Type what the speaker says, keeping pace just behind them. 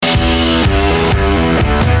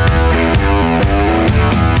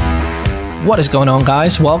What is going on,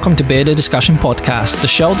 guys? Welcome to Bearded Discussion Podcast, the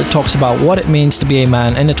show that talks about what it means to be a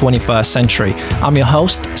man in the 21st century. I'm your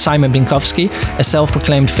host, Simon Binkowski, a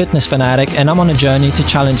self-proclaimed fitness fanatic, and I'm on a journey to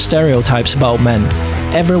challenge stereotypes about men.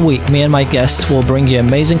 Every week, me and my guests will bring you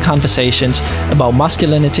amazing conversations about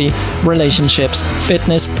masculinity, relationships,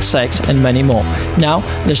 fitness, sex, and many more. Now,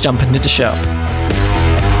 let's jump into the show.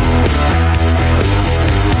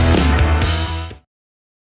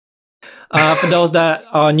 For those that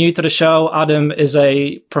are new to the show, Adam is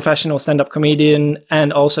a professional stand-up comedian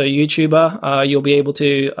and also a YouTuber. You'll be able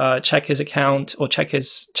to check his account or check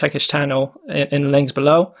his channel in the links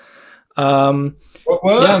below. Yeah,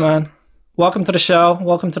 man. Welcome to the show.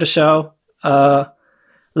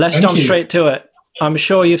 Let's jump straight to it. I'm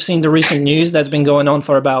sure you've seen the recent news that's been going on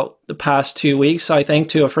for about the past 2 weeks, I think,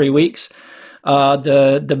 2 or 3 weeks.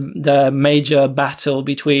 The major battle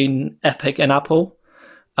between Epic and Apple.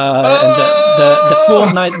 And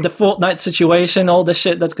the Fortnite situation, all the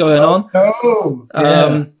shit that's going on.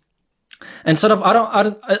 And sort of,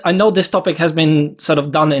 I know this topic has been sort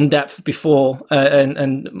of done in depth before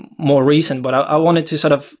and more recent, but I wanted to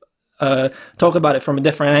sort of talk about it from a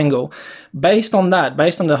different angle. Based on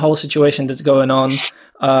the whole situation that's going on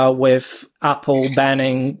with Apple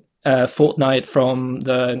banning Fortnite from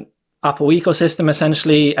the Apple ecosystem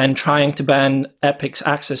essentially, and trying to ban Epic's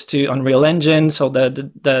access to Unreal Engine, so the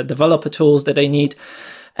developer tools that they need.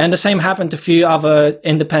 And the same happened to a few other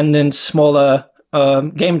independent, smaller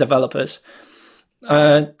game developers.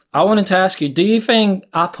 I wanted to ask you, do you think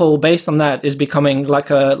Apple, based on that, is becoming like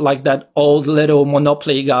that old little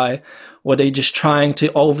monopoly guy, where they're just trying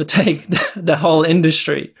to overtake the whole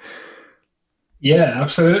industry? Yeah,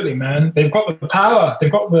 absolutely, man. They've got the power,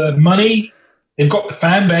 they've got the money, they've got the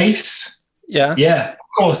fan base. Yeah, of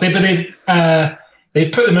course. They've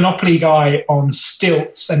put the monopoly guy on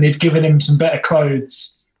stilts, and they've given him some better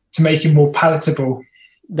clothes to make him more palatable.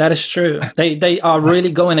 That is true. They are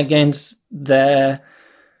really going against their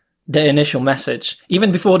initial message.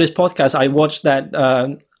 Even before this podcast, I watched that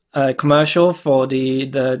commercial for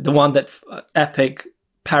the one that Epic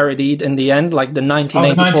parodied in the end, like the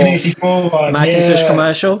 1984 Macintosh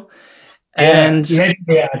commercial. And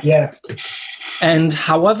and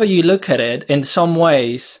however you look at it, in some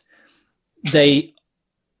ways, they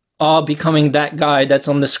are becoming that guy that's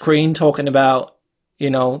on the screen talking about,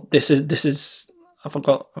 this is, I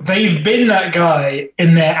forgot. They've been that guy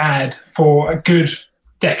in their ad for a good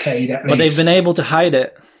decade at least. But they've been able to hide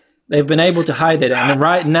it. And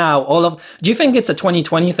right now, do you think it's a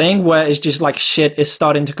 2020 thing where it's just like shit is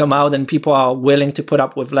starting to come out and people are willing to put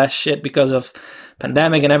up with less shit because of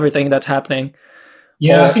pandemic and everything that's happening?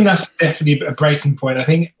 Yeah, I think that's definitely a breaking point.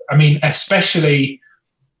 I mean, especially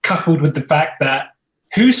coupled with the fact that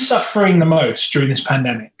who's suffering the most during this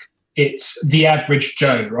pandemic? It's the average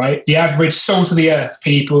Joe, right? The average salt of the earth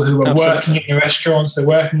people who are working in the restaurants, they're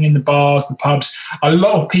working in the bars, the pubs. A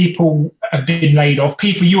lot of people have been laid off.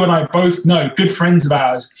 People you and I both know, good friends of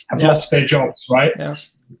ours, have lost their jobs, right? Yeah.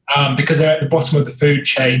 Because they're at the bottom of the food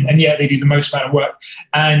chain, and yet they do the most amount of work.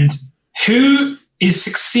 And who is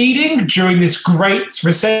succeeding during this great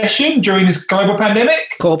recession, during this global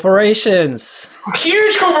pandemic? Corporations.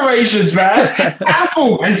 Huge corporations, man.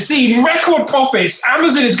 Apple has seen record profits.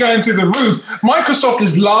 Amazon is going through the roof. Microsoft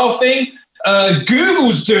is laughing.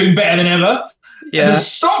 Google's doing better than ever. Yeah. The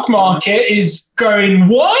stock market is going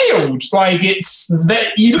wild. Like you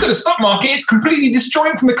look at the stock market, it's completely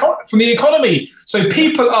disjointed from the economy. So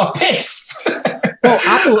people are pissed.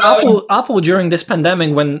 Well, Apple during this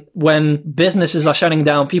pandemic, when businesses are shutting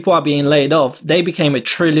down, people are being laid off. They became a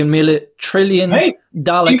trillion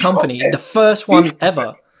dollar company, the first one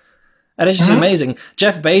ever. And it's just amazing.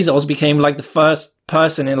 Jeff Bezos became like the first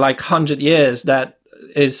person in like 100 years that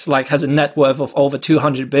is like has a net worth of over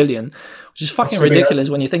 200 billion, which is fucking ridiculous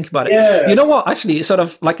when you think about it. Yeah. You know what? Actually, sort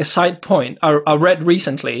of like a side point I read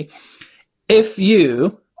recently, if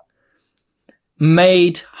you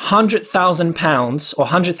made £100,000 or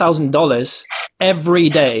 $100,000 every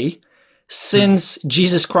day since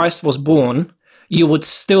Jesus Christ was born, you would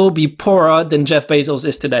still be poorer than Jeff Bezos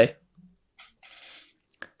is today.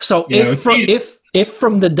 So if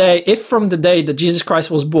from the day that Jesus Christ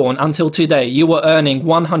was born until today, you were earning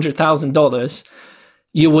 $100,000,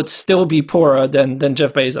 you would still be poorer than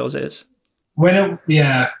Jeff Bezos is.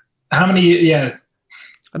 How many years?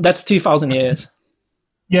 That's 2,000 years.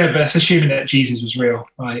 Yeah, but that's assuming that Jesus was real.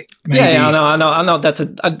 Like, maybe. Yeah, I know.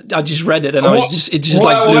 I just read it and it just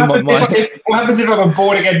blew my mind. What happens if I'm a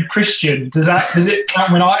born again Christian? Does it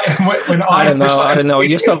count when I don't know.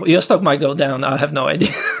 Your stock might go down. I have no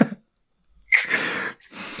idea.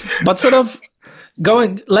 But sort of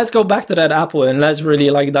let's go back to that Apple and let's really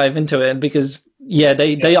like dive into it, because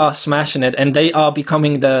they are smashing it, and they are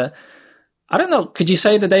becoming I don't know, could you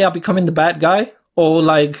say that they are becoming the bad guy, or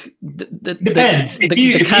like depends.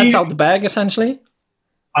 The cat's out the bag essentially?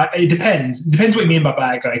 It depends. It depends what you mean by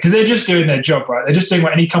bad guy, because they're just doing their job, right? They're just doing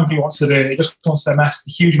what any company wants to do. It just wants to amass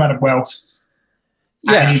a huge amount of wealth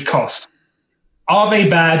at any cost. Are they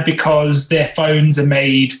bad because their phones are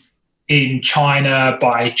made in China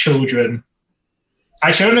by children?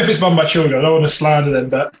 Actually, I don't know if it's done by children. I don't want to slander them,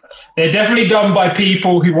 but they're definitely done by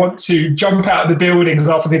people who want to jump out of the buildings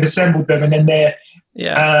after they've assembled them, and then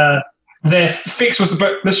their fix was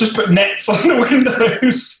to let's just put nets on the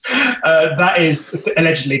windows. That is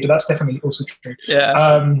allegedly, but that's definitely also true. Yeah.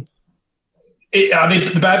 Are they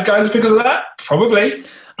the bad guys because of that? Probably.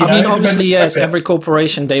 I mean, obviously, yes, every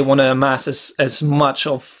corporation, they want to amass as much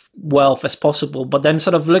of wealth as possible, but then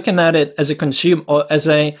sort of looking at it as a consumer, or as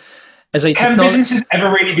a can businesses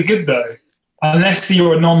ever really be good though? Unless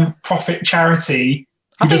you're a non-profit charity.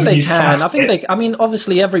 I think they can. I mean,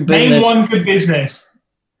 obviously, every business. Name one good business.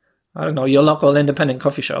 I don't know, your local independent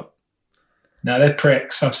coffee shop. No, they're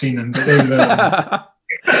pricks. I've seen them. They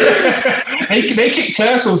kick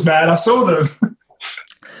turtles, man. I saw them.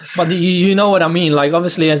 But you know what I mean? Like,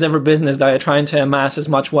 obviously, as every business, they are trying to amass as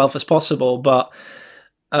much wealth as possible. But,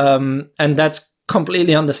 and that's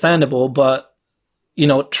completely understandable. But, you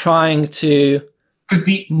know, trying to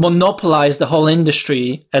monopolize the whole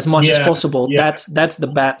industry as much as possible, that's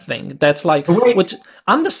the bad thing. That's like, which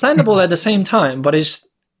understandable at the same time, but it's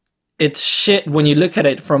shit when you look at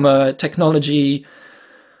it from a technology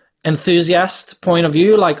enthusiast point of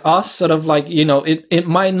view, like us, sort of like, you know, it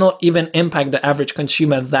might not even impact the average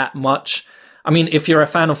consumer that much. I mean, if you're a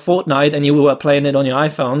fan of Fortnite and you were playing it on your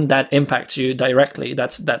iPhone, that impacts you directly.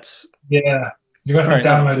 That's yeah. You have to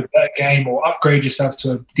download a better game or upgrade yourself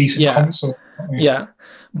to a decent console. Yeah.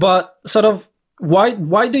 But sort of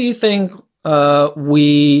why do you think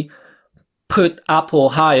we put Apple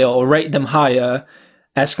higher or rate them higher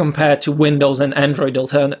as compared to Windows and Android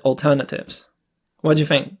alternatives? What do you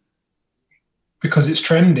think? Because it's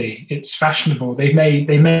trendy, it's fashionable. They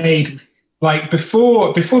made like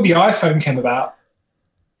before the iPhone came about,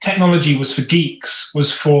 technology was for geeks,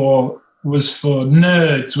 was for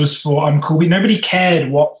nerds, was for uncool. Nobody cared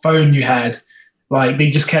what phone you had. Like, they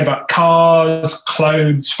just cared about cars,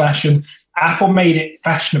 clothes, fashion. Apple made it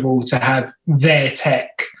fashionable to have their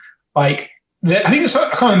tech. Like, I think I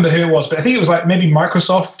can't remember who it was, but I think it was like maybe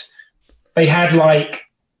Microsoft. They had like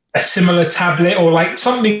a similar tablet or like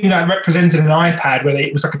something that represented an iPad where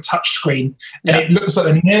it was like a touch screen, and it looks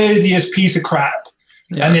like the nerdiest piece of crap.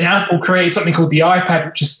 Yeah. And then Apple created something called the iPad,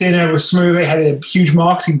 which is thinner, was smoother, it had a huge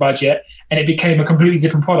marketing budget, and it became a completely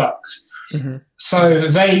different product. Mm-hmm. So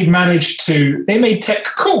they made tech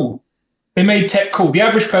cool. They made tech cool. The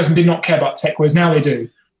average person did not care about tech, whereas now they do.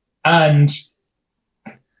 And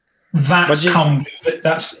that's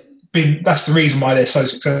the reason why they're so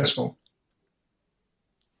successful.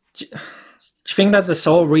 Do you think that's the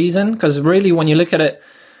sole reason? Because really, when you look at it,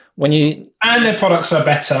 and their products are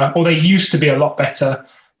better, or they used to be a lot better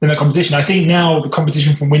than the competition. I think now the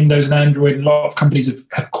competition from Windows and Android, a lot of companies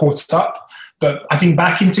have caught up. But I think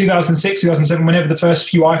back in 2006, 2007, whenever the first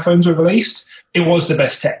few iPhones were released, it was the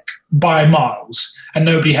best tech by miles, and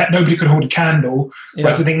nobody could hold a candle. Yeah.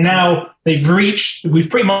 Whereas I think now we've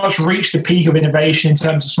pretty much reached the peak of innovation in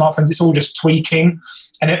terms of smartphones. It's all just tweaking,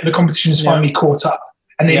 and the competition has finally caught up.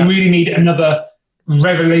 And they really need another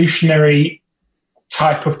revolutionary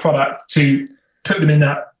type of product to put them in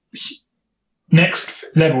that next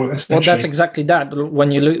level. Well, that's exactly that.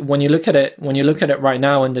 When you look at it right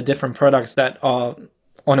now, in the different products that are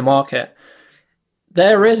on the market,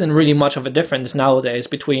 there isn't really much of a difference nowadays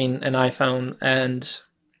between an iPhone and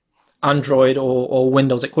Android or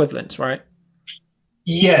Windows equivalents, right?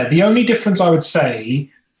 Yeah, the only difference I would say,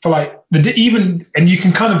 for like and you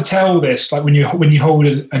can kind of tell this, like when you hold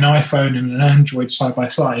an iPhone and an Android side by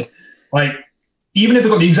side, like even if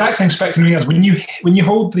they've got the exact same spec and everything else, when you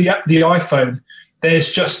hold the iPhone,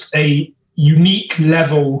 there's just a unique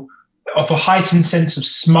level of a heightened sense of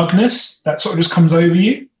smugness that sort of just comes over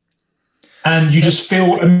you, and you just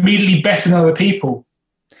feel immediately better than other people.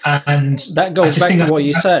 And that goes back to what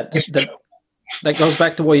you said. That goes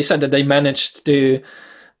back to what you said, that they managed to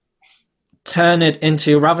turn it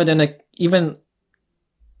into, rather than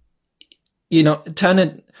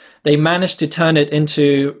they managed to turn it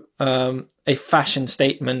into a fashion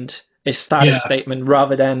statement, a status statement,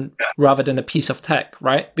 rather than a piece of tech,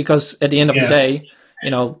 right? Because at the end of the day, you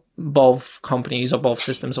know, both companies or both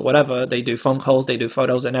systems or whatever, they do phone calls, they do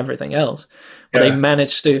photos and everything else, but they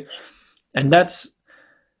managed to, and that's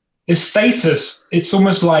It's status. It's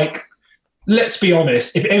almost like, let's be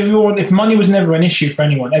honest, if money was never an issue for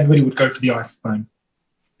anyone, everybody would go for the iPhone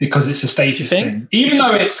because it's a status thing. Even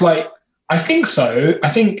though it's like, I think so. I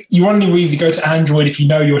think you only really go to Android if you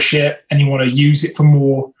know your shit and you want to use it for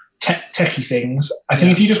more techie things. I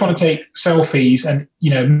think if you just want to take selfies and,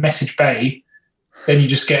 message Bay, then you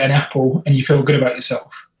just get an Apple and you feel good about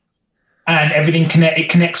yourself. And everything it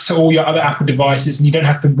connects to all your other Apple devices, and you don't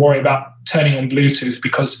have to worry about turning on Bluetooth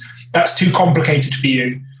because that's too complicated for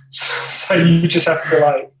you. So you just have to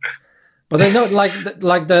like. But they know, like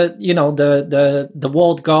the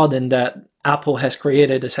walled garden that Apple has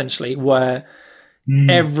created, essentially, where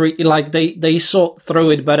they sort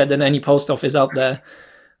through it better than any post office out there.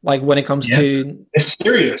 Like when it comes to it's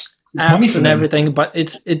serious, it's apps and everything. But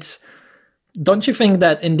it's. Don't you think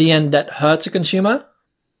that in the end that hurts a consumer?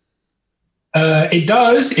 It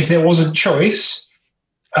does if there wasn't choice.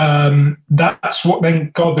 That's what,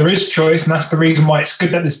 thank God there is choice, and that's the reason why it's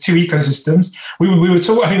good that there's two ecosystems. We were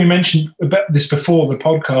talking, I think we mentioned about this before the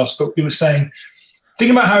podcast, but we were saying,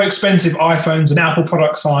 think about how expensive iPhones and Apple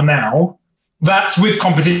products are now. That's with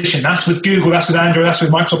competition. That's with Google, that's with Android, that's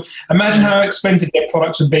with Microsoft. Imagine how expensive their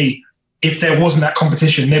products would be if there wasn't that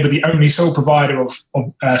competition. They were the only sole provider of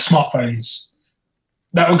smartphones.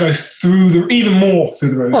 That will go even more through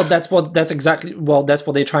the roof. Well, that's what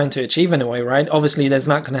they're trying to achieve in a way, right? Obviously, that's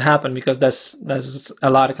not going to happen because there's a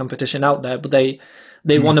lot of competition out there, but they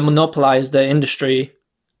want to monopolize the industry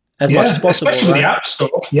as much as possible. Especially right? The App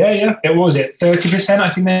Store. Yeah. What was it? 30%, I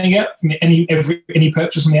think they get from any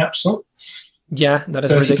purchase on the App Store. Yeah, that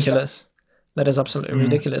is 30%. Ridiculous. That is absolutely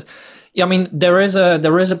ridiculous. Yeah, I mean, there is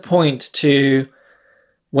a point to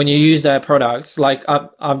when you use their products. Like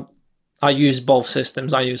I use both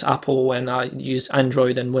systems. I use Apple and I use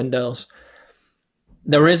Android and Windows.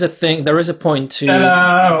 There is a point to. Get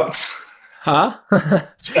out. Huh?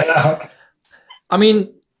 Get out. I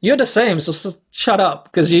mean, you're the same, so shut up,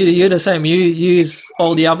 because you're the same. You use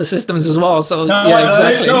all the other systems as well. So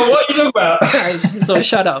exactly. No, what are you talking about? So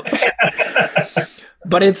shut up.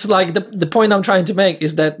 But it's like the point I'm trying to make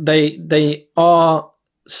is that they are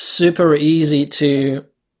super easy to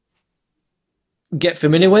get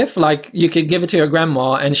familiar with. Like you could give it to your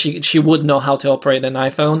grandma and she would know how to operate an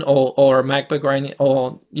iPhone or a MacBook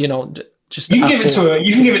or just you can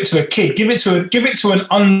give it to a kid, give it to an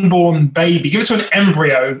unborn baby, give it to an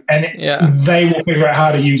embryo, and they will figure out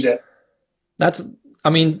how to use it.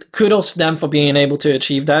 Kudos to them for being able to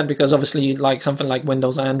achieve that, because obviously like something like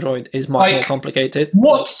Windows and Android is much more complicated.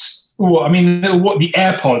 The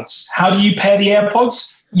AirPods, how do you pair the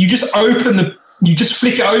AirPods? You just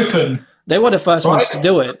flick it open. They were the first ones to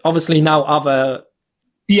do it. Obviously now other...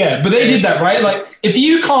 Yeah, but they did that, right? Like, if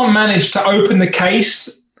you can't manage to open the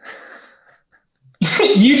case,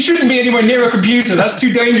 you shouldn't be anywhere near a computer. That's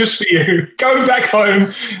too dangerous for you. Go back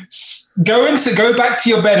home. Go back to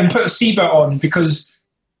your bed and put a seatbelt on, because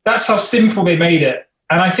that's how simple they made it.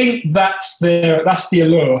 And I think that's the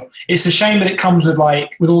allure. It's a shame that it comes with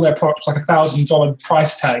all their products like $1,000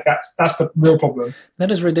 price tag. That's the real problem.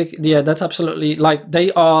 That is ridiculous. Yeah, that's absolutely, like,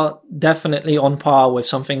 they are definitely on par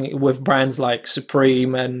with brands like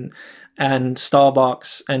Supreme and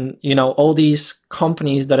Starbucks and all these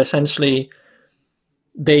companies that essentially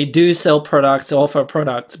they do sell products, offer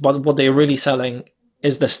products, but what they're really selling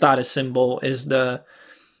is the status symbol, is the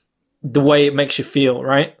way it makes you feel,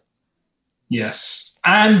 right? Yes.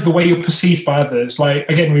 And the way you're perceived by others. Like,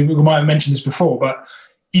 again, we might have mentioned this before, but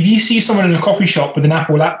if you see someone in a coffee shop with an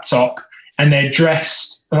Apple laptop and they're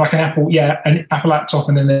dressed like an Apple laptop,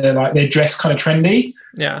 and then they're dressed kind of trendy.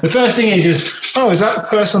 Yeah. The first thing is is that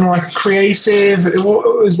person like creative?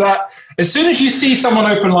 What is that? As soon as you see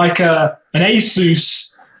someone open like an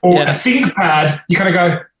Asus or a ThinkPad, you kind of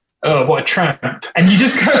go, oh, what a tramp. And you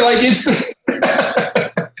just kind of like, it's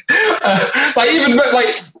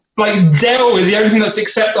like Dell is the only thing that's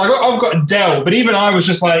accepted. Like, I've got a Dell, but even I was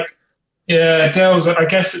just like, yeah, Dell's, I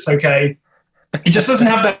guess it's okay. It just doesn't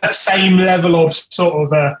have that same level of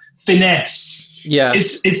sort of finesse. Yeah.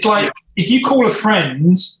 It's like if you call a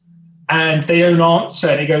friend and they don't answer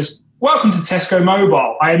and he goes, welcome to Tesco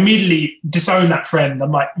Mobile, I immediately disown that friend.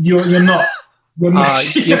 I'm like, you're not.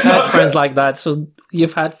 You've had friends like that. So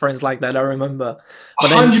you've had friends like that, I remember.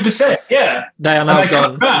 100%, yeah. They are now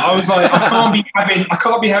gone. I was like, I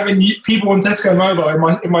can't be having people on Tesco Mobile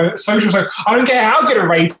in my social circle. I don't care how good a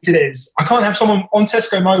rate it is. I can't have someone on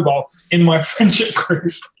Tesco Mobile in my friendship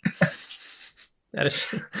group.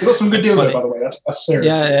 We've got some good deals there, by the way. That's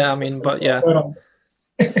serious. Yeah. I mean, but yeah.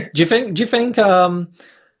 Do you think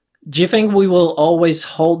we will always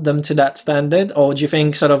hold them to that standard, or do you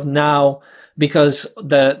think sort of now, because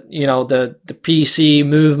the PC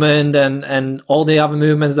movement and all the other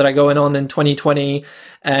movements that are going on in 2020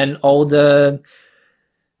 and all the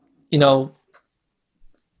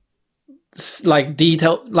like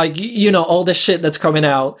detail, like all the shit that's coming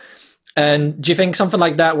out. And do you think something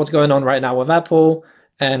like that, what's going on right now with Apple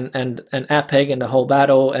and Epic and the whole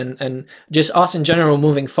battle and just us in general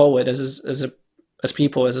moving forward as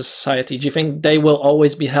people, as a society, do you think they will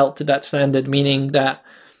always be held to that standard, meaning that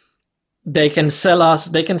they can sell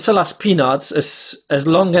us peanuts as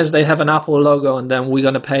long as they have an Apple logo, and then we're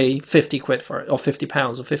going to pay 50 quid for it, or 50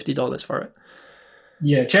 pounds or $50 for it?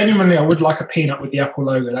 Yeah, genuinely, I would like a peanut with the Apple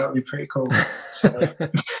logo. That would be pretty cool. So,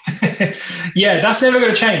 yeah, that's never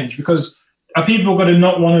going to change, because are people ever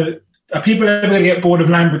going to get bored of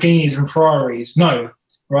Lamborghinis and Ferraris? No,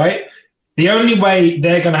 right? The only way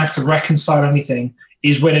they're going to have to reconcile anything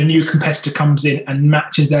is when a new competitor comes in and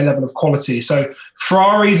matches their level of quality. So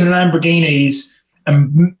Ferraris and Lamborghinis,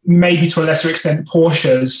 and maybe to a lesser extent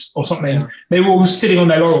Porsches or something, they were all sitting on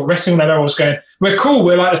their laurels, resting on their laurels, going, we're cool,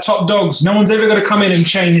 we're like the top dogs, no one's ever going to come in and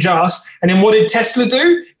change us. And then what did Tesla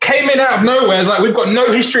do? Came in out of nowhere. It's like, we've got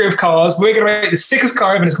no history of cars, we're going to make the sickest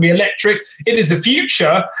car ever, and it's going to be electric, it is the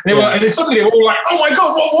future. And then suddenly they were all like, oh my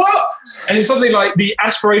God, what? And then suddenly, like, the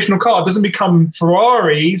aspirational car doesn't become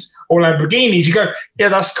Ferraris or Lamborghinis. You go, yeah,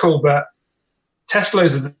 that's cool, but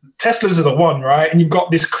Teslas are the one, right? And you've got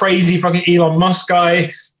this crazy fucking Elon Musk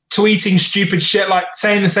guy tweeting stupid shit, like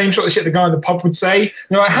saying the same sort of shit the guy in the pub would say.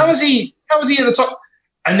 You're like, how is he at the top?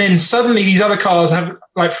 And then suddenly these other cars have,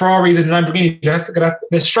 like Ferraris and Lamborghinis,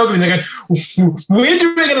 they're struggling. They're going, we're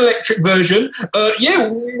doing an electric version.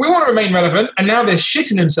 We want to remain relevant. And now they're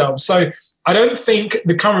shitting themselves. So I don't think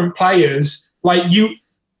the current players, like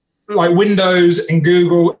Windows and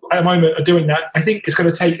Google at the moment, are doing that. I think it's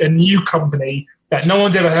going to take a new company that no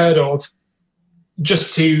one's ever heard of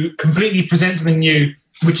just to completely present something new,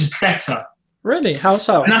 which is better. Really? How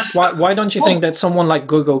so? Why don't you think that someone like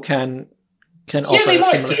Google can offer? Yeah, they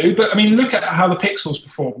might do, but I mean, look at how the Pixels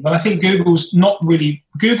perform. And I think Google's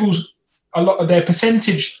a lot of their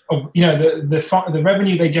percentage of the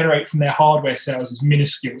revenue they generate from their hardware sales is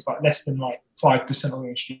minuscule. It's like less than like 5% or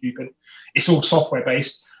something stupid. It's all software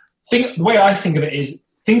based. The way I think of it is,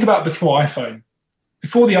 think about before iPhone.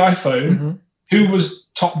 Before the iPhone, who was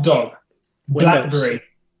top dog? Windows. BlackBerry.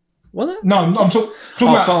 Was it? No, I'm talking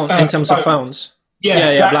about phone, in terms of phones.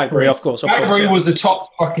 Yeah, BlackBerry, of course. BlackBerry was the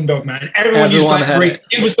top fucking dog, man. Everyone used BlackBerry.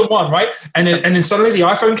 It was the one, right? And then suddenly the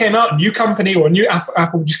iPhone came out, a new company or a new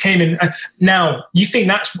Apple just came in. Now, you think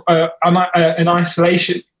that's an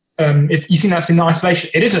isolation? If you think that's in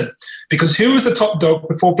isolation, it isn't. Because who was the top dog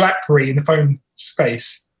before BlackBerry in the phone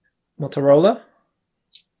space? Motorola?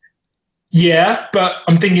 Yeah, but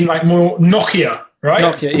I'm thinking like more Nokia, right?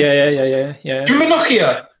 Nokia, yeah. You remember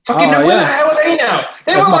Nokia? Fucking where the hell are they now?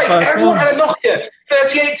 They were like, everyone had a Nokia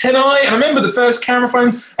 3810i, and I remember the first camera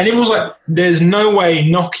phones, and it was like, there's no way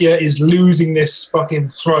Nokia is losing this fucking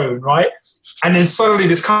throne, right? And then suddenly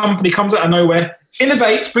this company comes out of nowhere,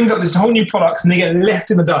 innovates, brings up this whole new products, and they get left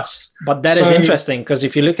in the dust. But that is interesting, because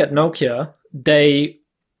if you look at Nokia, they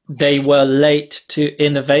were late to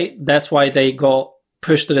innovate. That's why they got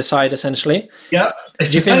pushed to the side, essentially. Yeah. Do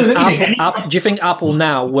you think Apple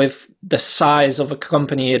now, with the size of a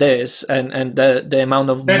company it is and the amount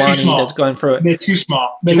of money that's going through it, they're too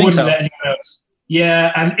smart. They wouldn't let anyone else.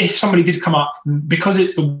 Yeah, and if somebody did come up, because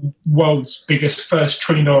it's the world's biggest first $1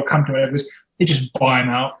 trillion company, whatever it is, they just buy them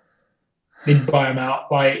out. They'd buy them out,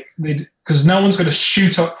 because no one's going to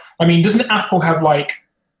shoot up. I mean, doesn't Apple have like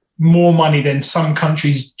more money than some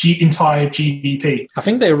countries' entire GDP? I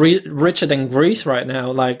think they're richer than Greece right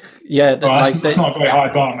now. That's not a very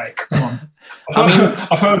high bar, mate. Come on.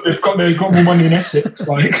 I've heard they've got more money than Essex.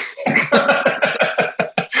 Like, I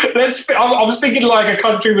was thinking like a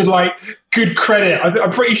country with like good credit.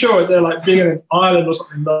 I'm pretty sure they're like bigger than Ireland or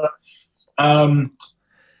something. But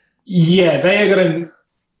they are going to.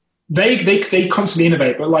 They constantly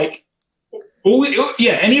innovate, but like.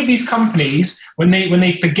 Any of these companies, when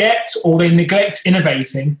they forget or they neglect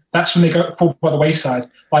innovating, that's when they fall by the wayside.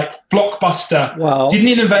 Like Blockbuster didn't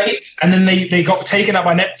innovate, and then they got taken up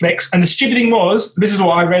by Netflix. And the stupid thing was, this is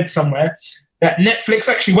what I read somewhere, that Netflix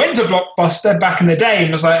actually went to Blockbuster back in the day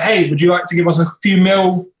and was like, "Hey, would you like to give us a few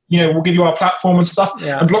mil? We'll give you our platform and stuff."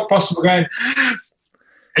 Yeah. And Blockbuster were going,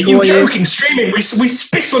 "Are you joking? Streaming? We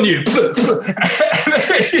spit on you.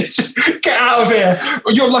 Just get out of here.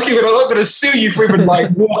 You're lucky we're not going to sue you for even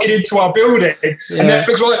like walking into our building." Yeah. And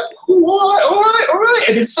Netflix were like, all right.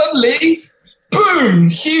 And then suddenly, boom,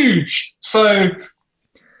 huge. So,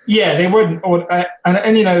 yeah, they wouldn't. I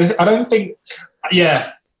don't think, do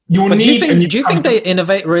you think they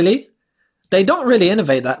innovate really? They don't really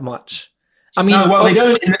innovate that much. I mean, No, well, they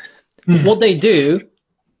don't. what they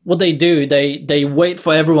do, they wait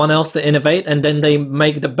for everyone else to innovate, and then they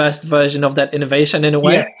make the best version of that innovation in a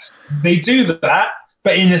way. Yes, they do that,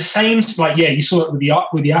 but in the same, like, yeah, you saw it with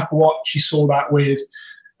the Apple Watch. You saw that with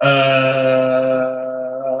a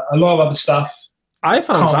lot of other stuff.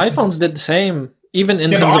 iPhones did the same, even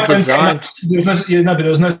in terms of design. design. But there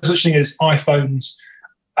was no such thing as iPhones.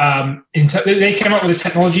 They came up with the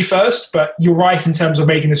technology first, but you're right in terms of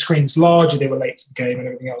making the screens larger. They were late to the game and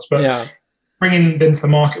everything else, but bringing them to the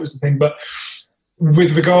market was the thing. But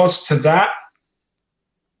with regards to that,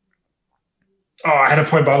 I had a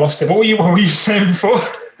point, but I lost it. What were you saying before?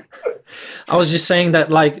 I was just saying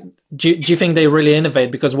that, like, do you think they really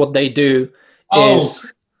innovate? Because what they do is...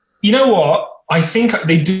 You know what? I think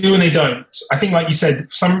they do and they don't. I think, like you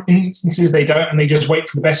said, some instances they don't, and they just wait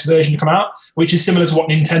for the best version to come out, which is similar to what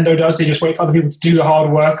Nintendo does. They just wait for other people to do the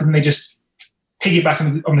hard work, and they just piggyback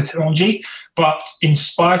on the technology. But in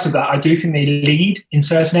spite of that, I do think they lead in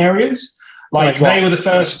certain areas. Like they were the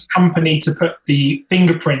first company to put the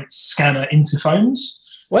fingerprint scanner into phones.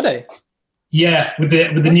 Were they? Yeah, with the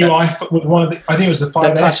new iPhone, with one of the, I think it was the 5S.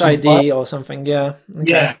 The Touch ID or something, yeah.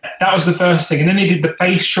 Okay. Yeah, that was the first thing. And then they did the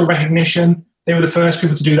facial recognition. They were the first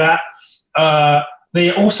people to do that.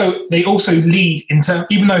 They also lead in terms,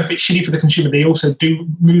 even though if it's shitty for the consumer, they also do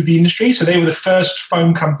move the industry. So they were the first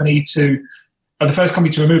company to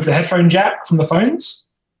remove the headphone jack from the phones.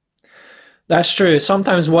 That's true.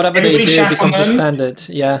 Sometimes whatever they do becomes a standard.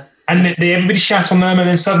 Yeah, and everybody shat on them, and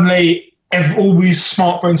then suddenly all these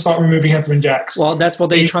smartphones start removing headphone jacks. Well, that's what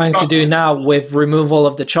they're trying to do now with removal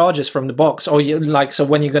of the chargers from the box. Or so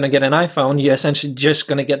when you're going to get an iPhone, you're essentially just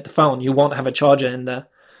going to get the phone. You won't have a charger in there.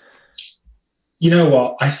 You know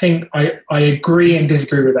what? I think I agree and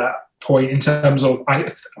disagree with that point in terms of part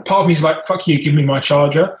of me is like, fuck you, give me my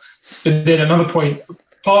charger. But then another point,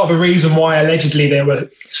 part of the reason why allegedly they were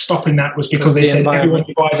stopping that was because they said everyone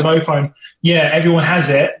who buys an iPhone, everyone has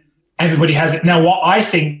it. Everybody has it. Now, what I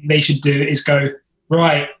think they should do is go,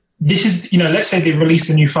 right, this is, let's say they've released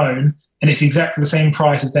a new phone and it's exactly the same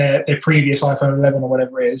price as their previous iPhone 11 or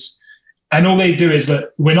whatever it is. And all they do is,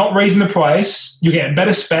 look, we're not raising the price. You're getting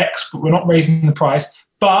better specs, but we're not raising the price.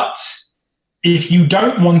 But if you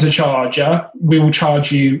don't want a charger, we will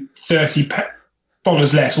charge you $30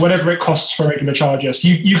 less, whatever it costs for a regular charger. So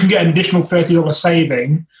you can get an additional $30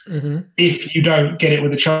 saving if you don't get it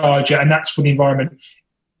with a charger, and that's for the environment.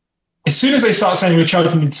 As soon as they start saying we're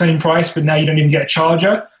charging you the same price, but now you don't even get a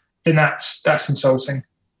charger, then that's insulting.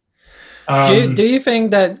 Do you think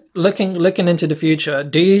that looking into the future,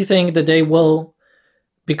 do you think that they will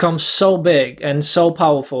become so big and so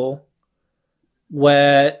powerful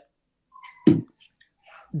where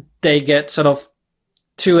they get sort of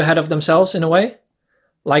too ahead of themselves in a way?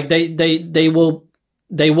 Like they will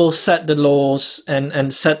set the laws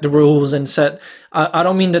and set the rules and set. I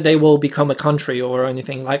don't mean that they will become a country or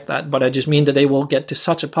anything like that, but I just mean that they will get to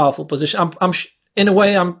such a powerful position. I'm in a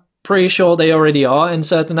way, I'm pretty sure they already are in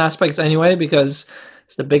certain aspects anyway, because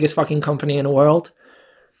it's the biggest fucking company in the world.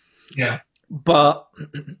 Yeah. But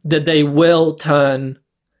that they will turn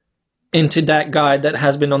into that guy that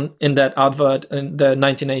has been in that advert, in the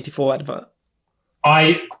 1984 advert.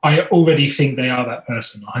 I already think they are that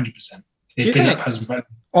person, 100%. They've been that person for.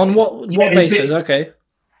 On what basis? Okay.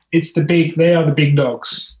 They are the big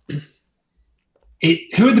dogs.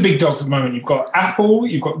 Who are the big dogs at the moment? You've got Apple,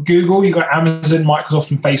 you've got Google, you've got Amazon,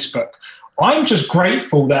 Microsoft, and Facebook. I'm just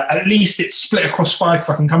grateful that at least it's split across 5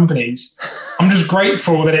 fucking companies. I'm just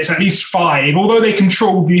grateful that it's at least 5. Although they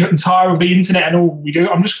control the entire of the internet and all we do,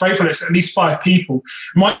 I'm just grateful it's at least 5 people.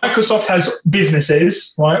 Microsoft has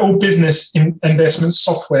businesses, right? All business investments,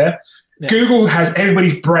 software. Yeah. Google has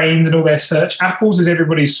everybody's brains and all their search. Apple's is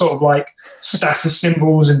everybody's sort of like status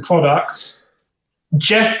symbols and products.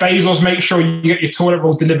 Jeff Bezos makes sure you get your toilet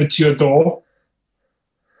roll delivered to your door.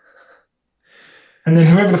 And then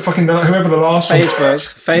whoever the last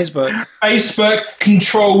Facebook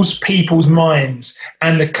controls people's minds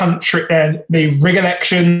and the country and the rig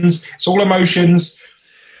elections. It's all emotions.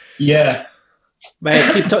 Yeah. Man,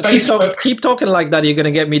 keep talking like that. You're going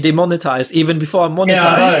to get me demonetized even before I'm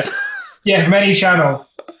monetized. Yeah, from any channel.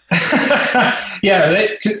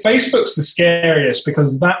 Facebook's the scariest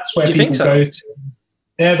because that's where people go to.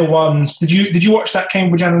 They're the ones. Did you watch that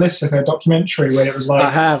Cambridge Analytica documentary where it was like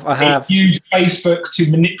I have used Facebook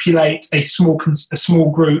to manipulate a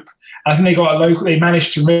small group? I think they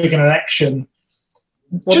managed to rig an election.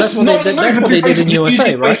 Well, that's what they did in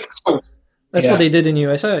USA, right? That's what they did in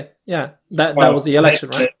USA. Yeah, that was the election,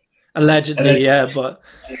 right? Allegedly, yeah, but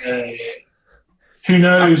who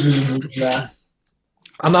knows?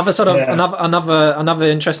 Another sort of another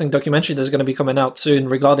interesting documentary that's going to be coming out soon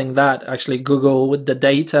regarding that. Actually, Google with the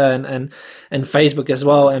data and Facebook as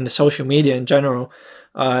well, and social media in general.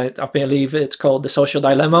 I believe it's called The Social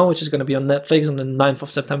Dilemma, which is going to be on Netflix on the 9th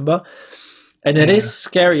of September. And it is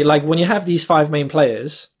scary. Like when you have these 5 main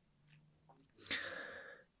players,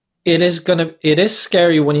 it is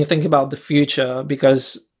scary when you think about the future,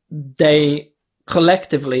 because they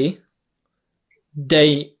collectively,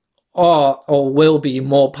 they are or will be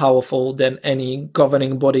more powerful than any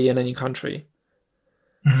governing body in any country.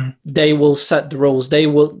 Mm-hmm. They will set the rules. They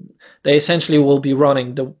essentially will be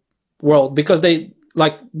running the world, because they,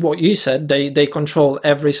 like what you said, they control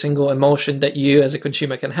every single emotion that you as a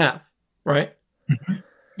consumer can have, right? Mm-hmm.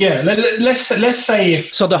 Yeah, let's say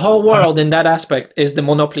if... So the whole world in that aspect is the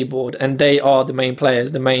Monopoly board, and they are the main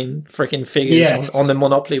players, the main freaking figures on the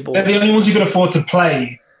Monopoly board. They're the only ones who can afford to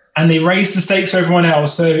play, and they raise the stakes for everyone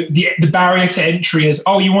else. So the barrier to entry is,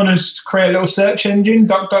 oh, you want us to create a little search engine,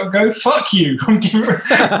 DuckDuckGo? Fuck you.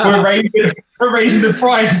 We're raising the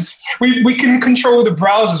price. We can control the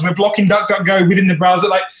browsers. We're blocking DuckDuckGo within the browser.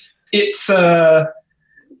 Like, it's...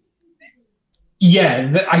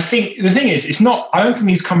 I think the thing is, I don't think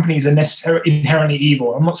these companies are necessarily inherently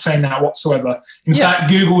evil. I'm not saying that whatsoever. In fact,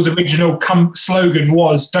 Google's original slogan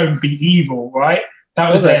was "Don't be evil," right? That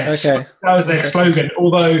was their slogan.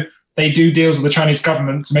 Although they do deals with the Chinese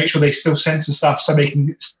government to make sure they still censor stuff so they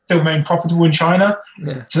can still remain profitable in China,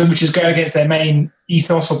 which is going against their main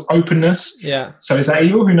ethos of openness. Yeah. So is that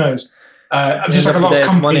evil? Who knows? Just like a lot of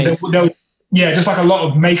companies just like a lot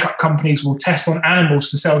of makeup companies will test on animals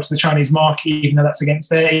to sell to the Chinese market, even though that's against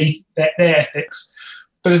their ethics.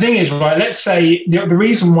 But the thing is, right, let's say the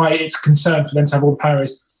reason why it's a concern for them to have all the power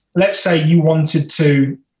is, let's say you wanted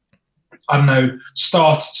to, I don't know,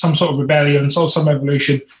 start some sort of rebellion, or some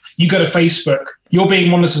revolution. You go to Facebook, you're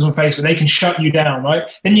being monitored on Facebook, they can shut you down,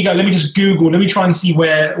 right? Then you go, let me just Google, let me try and see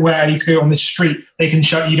where I need to go on this street. They can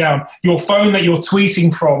shut you down. Your phone that you're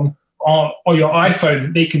tweeting from, or your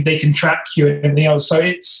iPhone, they can track you and everything else. So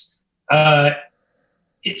it's I'm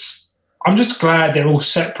just glad they're all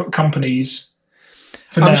separate companies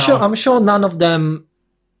for now. I'm sure none of them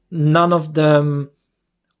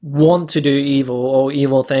want to do evil or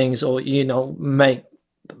evil things, or make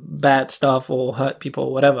bad stuff or hurt people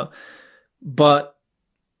or whatever. But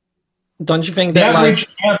don't you think that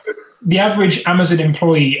the average Amazon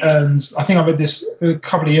employee earns, I think I read this a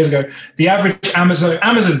couple of years ago, the average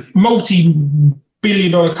Amazon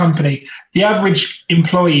multi-billion-dollar company, the average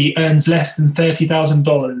employee earns less than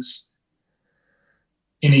 $30,000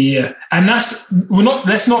 in a year. And let's not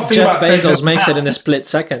think Jeff about... Bezos makes it in a split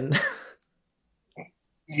second.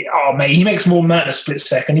 Oh, mate, he makes more than that in a split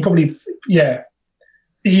second. He probably,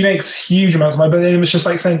 he makes huge amounts of money, but then it was just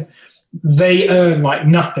like saying they earn like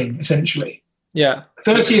nothing, essentially. Yeah,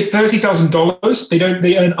 $30,000.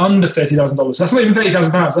 They earn under $30,000. That's not even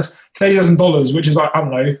 £30,000. That's $30,000, which is like, I don't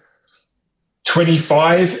know,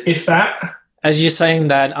 25, if that. As you're saying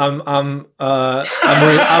that, I'm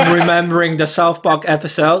remembering the South Park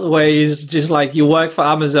episode where he's just like, you work for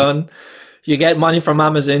Amazon, you get money from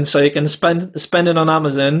Amazon, so you can spend it on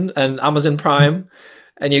Amazon and Amazon Prime.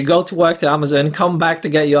 And you go to work to Amazon, come back to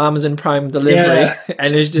get your Amazon Prime delivery,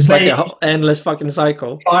 and it's just like a whole endless fucking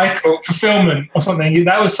cycle. Fulfillment or something.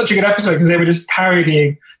 That was such a good episode because they were just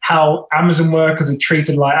parodying how Amazon workers are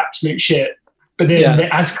treated like absolute shit. But then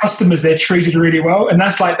as customers, they're treated really well. And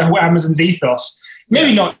that's like the whole Amazon's ethos.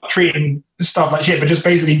 Maybe not treating stuff like shit, but just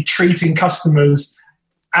basically treating customers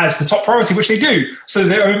as the top priority, which they do. So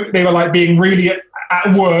they were like being really...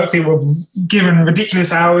 at work, they were given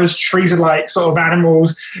ridiculous hours, treated like sort of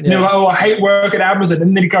animals. And they're like, oh, I hate work at Amazon.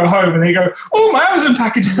 And then they go home and they go, oh, my Amazon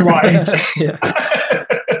package has arrived.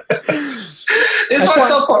 It's why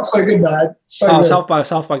South Park's so good, man. South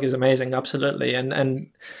Park is amazing, absolutely. And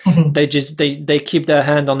they just they keep their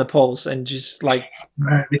hand on the pulse and just like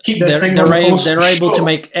they're able to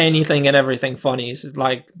make anything and everything funny. It's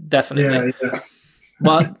like definitely. Yeah.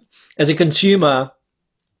 But as a consumer,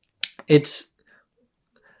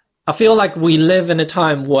 I feel like we live in a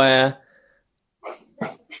time where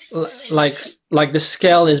like the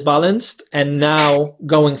scale is balanced, and now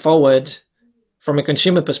going forward from a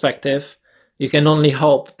consumer perspective, you can only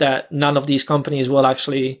hope that none of these companies will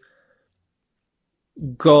actually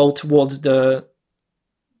go towards the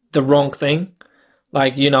wrong thing.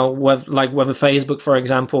 Like, with Facebook, for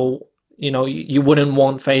example, you wouldn't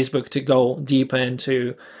want Facebook to go deeper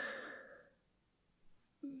into,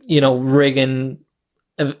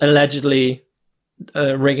 allegedly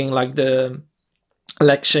rigging like the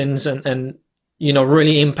elections and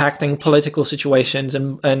really impacting political situations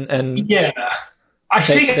and I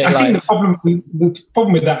think life. the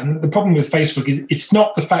problem with that, and the problem with Facebook, is it's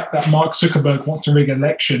not the fact that Mark Zuckerberg wants to rig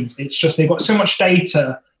elections. It's just they've got so much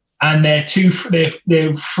data, and they're too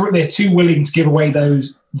willing to give away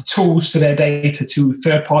those tools to their data to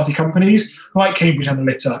third-party companies like Cambridge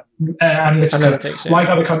Analytica, like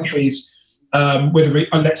other countries. Whether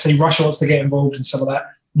let's say Russia wants to get involved in some of that,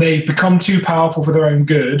 they've become too powerful for their own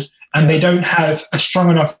good, and they don't have a strong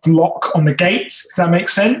enough lock on the gates. If that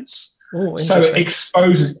makes sense. Ooh, so it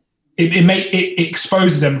exposes it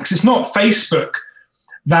exposes them, because it's not Facebook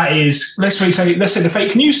that is, let's say the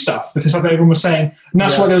fake news stuff, the stuff that everyone was saying, and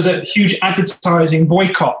that's why there was a huge advertising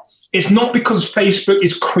boycott. It's not because Facebook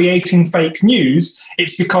is creating fake news,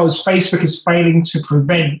 it's because Facebook is failing to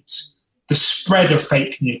prevent the spread of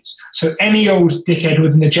fake news. So any old dickhead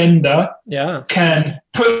with an agenda can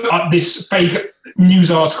put up this fake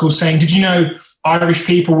news article saying, did you know Irish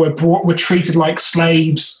people were treated like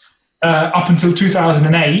slaves up until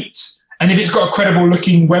 2008, and if it's got a credible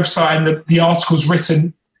looking website and the article's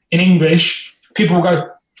written in English, people will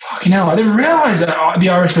go, fucking hell, I didn't realise that the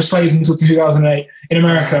Irish were slaves until 2008 in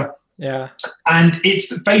America. Yeah. And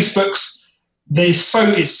it's Facebook's, it's so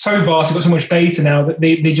vast, they've got so much data now that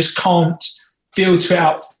they just can't filter it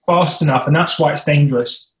out fast enough, and that's why it's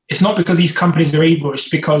dangerous. It's not because these companies are evil, it's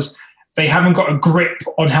because they haven't got a grip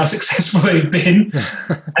on how successful they've been,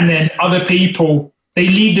 and then other people, they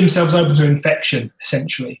leave themselves open to infection,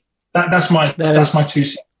 essentially. That's my 2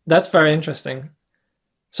 cents. That's very interesting.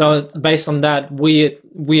 So based on that, we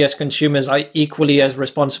as consumers are equally as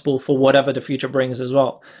responsible for whatever the future brings as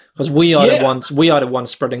well, because we are the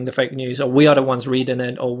ones spreading the fake news, or we are the ones reading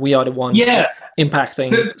it, or we are the ones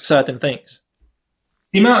impacting certain things.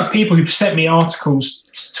 The amount of people who've sent me articles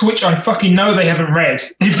to which I fucking know they haven't read.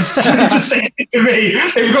 They've just sent it to me.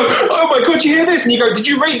 They've gone, oh my God, you hear this? And you go, did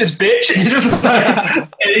you read this, bitch? And, just like,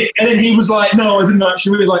 and then he was like, no, I didn't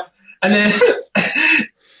actually read it.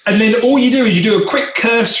 And then all you do is you do a quick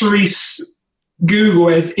cursory Google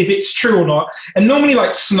if it's true or not. And normally like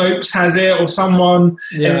Snopes has it or someone,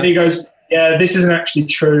 and he goes, yeah, this isn't actually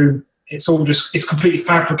true. It's completely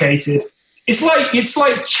fabricated. It's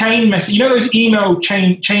like chain message. You know those email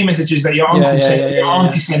chain messages that your uncle sent, your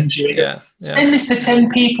auntie sends you. Send this to 10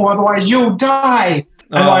 people, otherwise you'll die.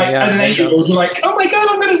 And as an 8-year-old, you're like, oh my God,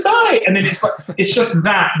 I'm going to die. And then it's just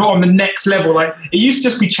that, but on the next level. Like it used to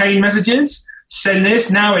just be chain messages. Send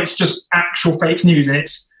this. Now it's just actual fake news, and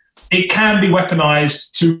it can be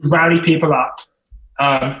weaponized to rally people up,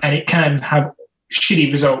 and it can have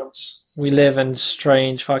shitty results. We live in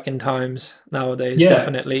strange fucking times nowadays.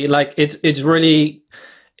 Definitely. Like it's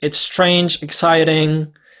strange,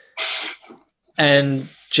 exciting, and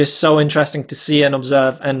just so interesting to see and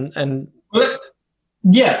observe. And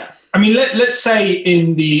I mean, let's say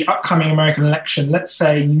in the upcoming American election, let's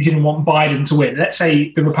say you didn't want Biden to win. Let's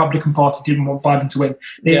say the Republican Party didn't want Biden to win.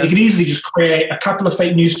 They could easily just create a couple of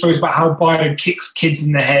fake news stories about how Biden kicks kids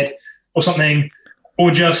in the head or something,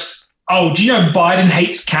 or just, oh, do you know Biden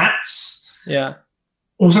hates cats? Yeah.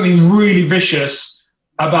 Or something really vicious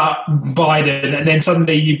about Biden, and then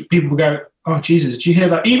suddenly people will go, oh, Jesus, did you hear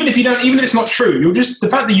about, even if it's not true, the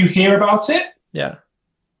fact that you hear about it,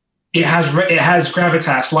 it has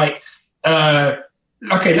gravitas. Like,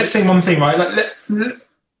 okay, let's say one thing, right? Like,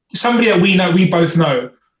 somebody that we both know.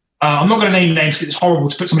 I'm not going to name names because it's horrible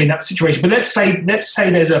to put somebody in that situation. But let's say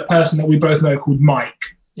there's a person that we both know called Mike.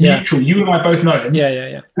 Neutral. You and I both know him.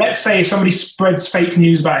 Yeah. Let's say if somebody spreads fake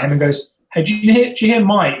news about him and goes, hey, did you hear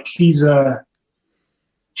Mike? He's a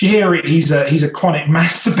chronic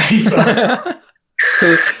masturbator.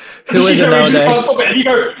 Who isn't nowadays? And you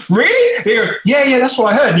go, really? And you go, yeah, that's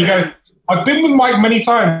what I heard. And you go, I've been with Mike many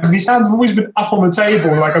times, and his hands have always been up on the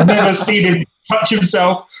table. Like I've never seen him touch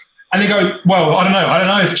himself. And they go, well, I don't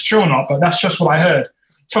know if it's true or not, but that's just what I heard.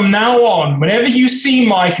 From now on, whenever you see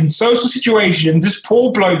Mike in social situations, this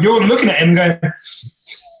poor bloke, you're looking at him going,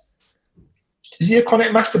 is he a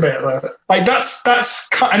chronic masturbator? Like that's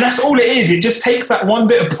all it is. It just takes that one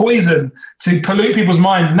bit of poison to pollute people's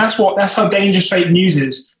minds, and that's how dangerous fake news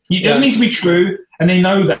is. It doesn't need to be true, and they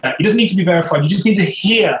know that. It doesn't need to be verified. You just need to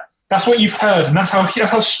hear. That's what you've heard, and that's how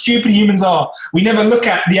stupid humans are. We never look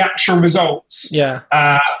at the actual results. Yeah.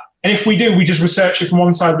 And if we do, we just research it from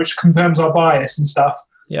one side, which confirms our bias and stuff.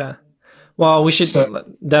 Yeah. Well, we should.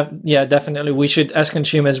 Definitely. We should, as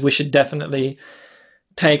consumers, definitely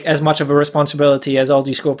take as much of a responsibility as all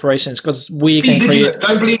these corporations, because we can create.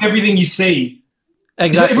 Don't believe everything you see.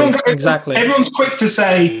 Exactly. Everyone's quick to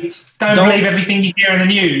say, don't believe everything you hear in the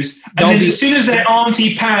news. And then as soon as their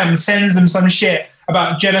auntie Pam sends them some shit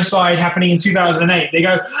about genocide happening in 2008, they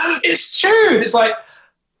go, it's true. It's like,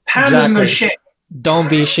 Pam doesn't know shit. don't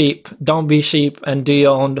be sheep. Don't be sheep, and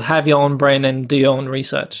have your own brain and do your own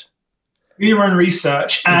research. Do your own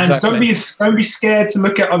research, and don't be scared to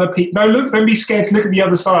look at other people. Don't be scared to look at the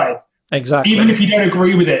other side. Exactly. Even if you don't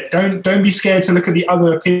agree with it, don't be scared to look at the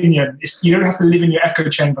other opinion. You don't have to live in your echo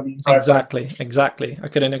chamber the entire time. Exactly. I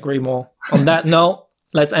couldn't agree more. On that note,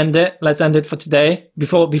 let's end it. Let's end it for today.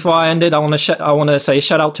 Before I end it, I want to say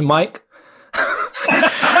shout out to Mike.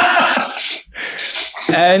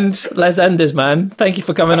 And let's end this, man. Thank you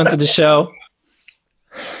for coming onto the show.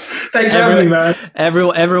 Thanks for having me, man.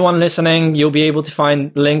 Everyone listening, you'll be able to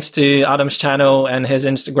find links to Adam's channel and his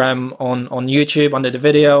Instagram on YouTube under the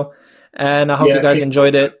video. And I hope you guys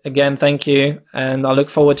enjoyed it. Again, thank you. And I look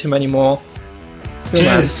forward to many more.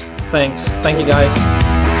 Cheers. Thanks. Thank you, guys.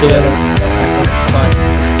 See you later. Bye.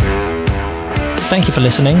 Thank you for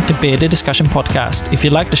listening to Bearded Discussion Podcast. If you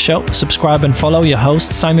like the show, subscribe and follow your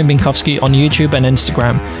host, Simon Binkowski, on YouTube and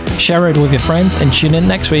Instagram. Share it with your friends and tune in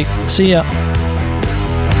next week. See ya.